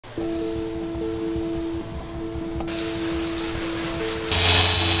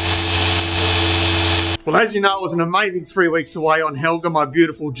Well, as you know, it was an amazing 3 weeks away on Helga, my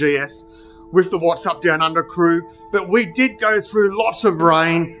beautiful GS, with the What's Up Down Under crew. But we did go through lots of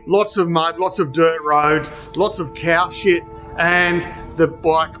rain, lots of mud, lots of dirt roads, lots of cow shit, and the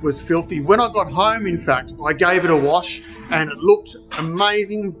bike was filthy. When I got home, in fact, I gave it a wash and it looked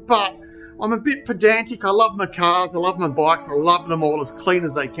amazing, but I'm a bit pedantic. I love my cars, I love my bikes, I love them all as clean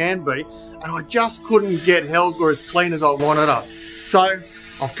as they can be, and I just couldn't get Helga as clean as I wanted her. So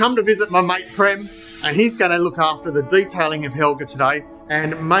I've come to visit my mate Prem, and he's going to look after the detailing of Helga today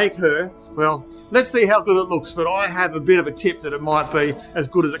and make her, well, let's see how good it looks, but I have a bit of a tip that it might be as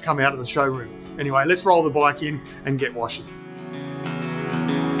good as it come out of the showroom. Anyway, let's roll the bike in and get washing.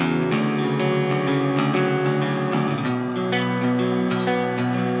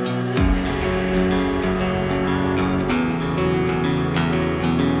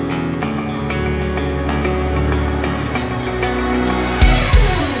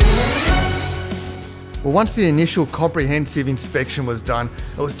 Well, once the initial comprehensive inspection was done,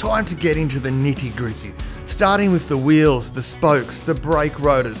 it was time to get into the nitty-gritty, starting with the wheels, the spokes, the brake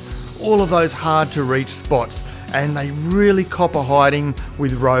rotors, all of those hard to reach spots, and they really cop a hiding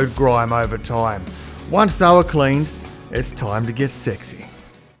with road grime over time. Once they were cleaned, it's time to get sexy.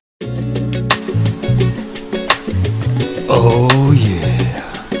 Oh yeah.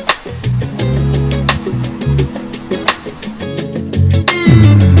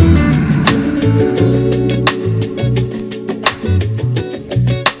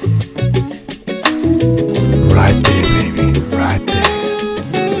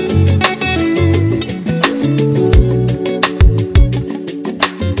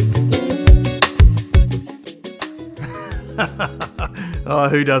 Oh,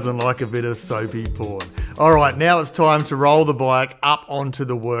 who doesn't like a bit of soapy porn? All right, now it's time to roll the bike up onto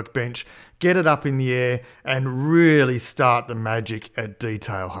the workbench, get it up in the air, and really start the magic at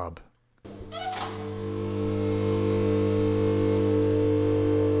Detail Hub.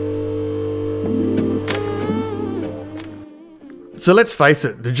 So let's face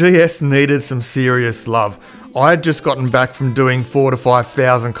it, the GS needed some serious love. I had just gotten back from doing 4,000 to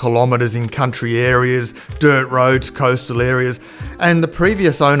 5,000 kilometres in country areas, dirt roads, coastal areas, and the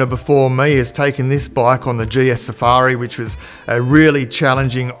previous owner before me has taken this bike on the GS Safari, which was a really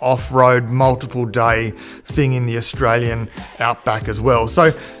challenging off-road, multiple day thing in the Australian outback as well.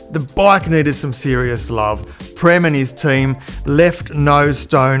 So the bike needed some serious love. Prem and his team left no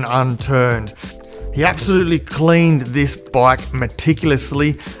stone unturned. He absolutely cleaned this bike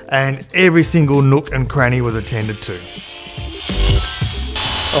meticulously, and every single nook and cranny was attended to.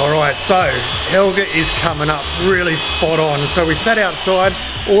 Alright, so Helga is coming up really spot on. So we sat outside,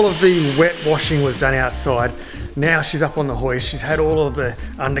 all of the wet washing was done outside. Now she's up on the hoist, she's had all of the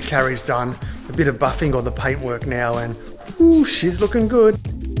undercarriage done, a bit of buffing on the paintwork now, and whoo, she's looking good.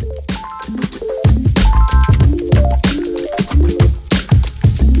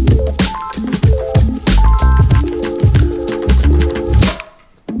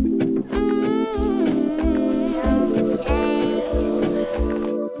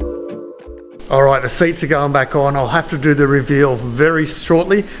 All right, the seats are going back on. I'll have to do the reveal very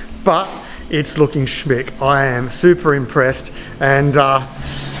shortly, but it's looking schmick. I am super impressed. And do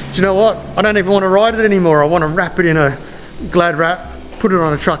you know what? I don't even want to ride it anymore. I want to wrap it in a Glad wrap, put it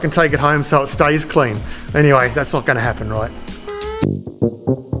on a truck and take it home so it stays clean. Anyway, that's not going to happen, right?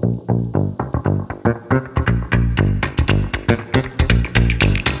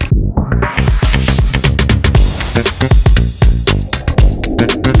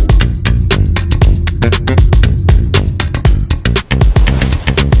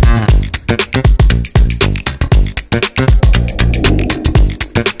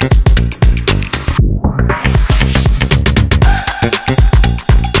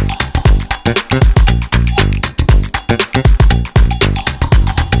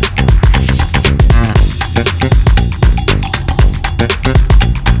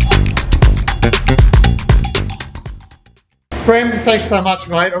 Prem, thanks so much,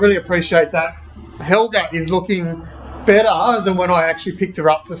 mate. I really appreciate that. Helga is looking better than when I actually picked her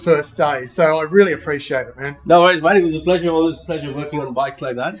up the first day, so I really appreciate it, man. No worries, mate. It was a pleasure, always a pleasure working on bikes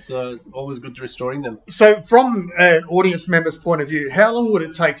like that, so it's always good restoring them. So from an audience member's point of view, how long would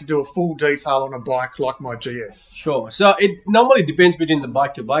it take to do a full detail on a bike like my GS? Sure. So it normally depends between the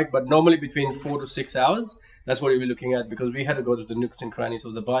bike to bike, but normally between 4 to 6 hours. That's what we're looking at, because we had to go to the nooks and crannies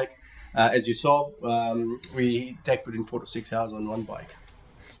of the bike. As you saw, we take between 4 to 6 hours on one bike.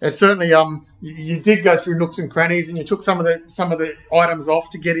 And certainly, you did go through nooks and crannies, and you took some of the items off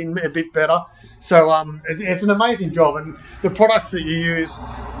to get in a bit better. So it's an amazing job, and the products that you use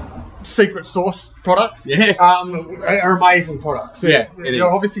secret sauce products. Yes. Are amazing products. Yeah, they're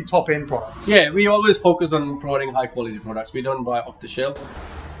obviously top end products. Yeah, we always focus on providing high quality products. We don't buy off the shelf.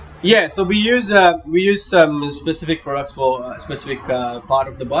 Yeah, so we use some specific products for a specific part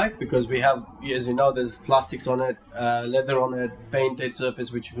of the bike, because we have, as you know, there's plastics on it, leather on it, painted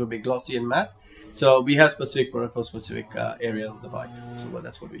surface which will be glossy and matte. So we have specific product for specific area of the bike. So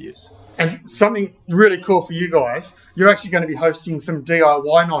that's what we use. And something really cool for you guys, you're actually going to be hosting some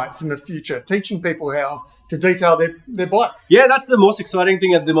DIY nights in the future, teaching people how to detail their bikes. Yeah, that's the most exciting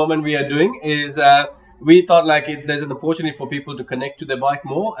thing at the moment we are doing is. We thought like if there's an opportunity for people to connect to their bike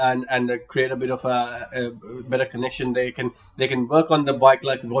more and create a bit of a better connection. They can work on the bike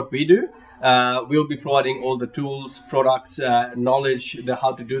like what we do. We'll be providing all the tools, products, knowledge,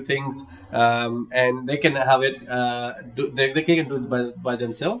 how to do things, and they can have it. They can do it by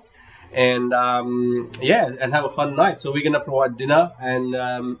themselves, and and have a fun night. So we're gonna provide dinner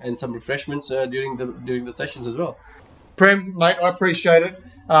and some refreshments during the sessions as well. Prem, mate, I appreciate it.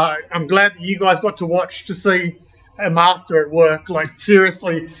 I'm glad that you guys got to watch to see a master at work. Like,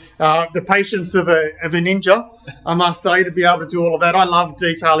 seriously, the patience of a ninja, I must say, to be able to do all of that. I love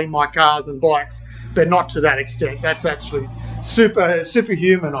detailing my cars and bikes, but not to that extent. That's actually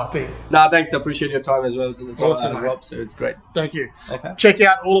superhuman, I think. No, thanks. I appreciate your time as well. It's awesome, Rob, so it's great. Thank you. Okay. Check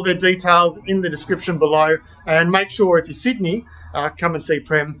out all of their details in the description below, and make sure if you're Sydney, come and see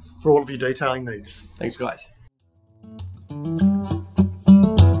Prem for all of your detailing needs. Thanks, guys.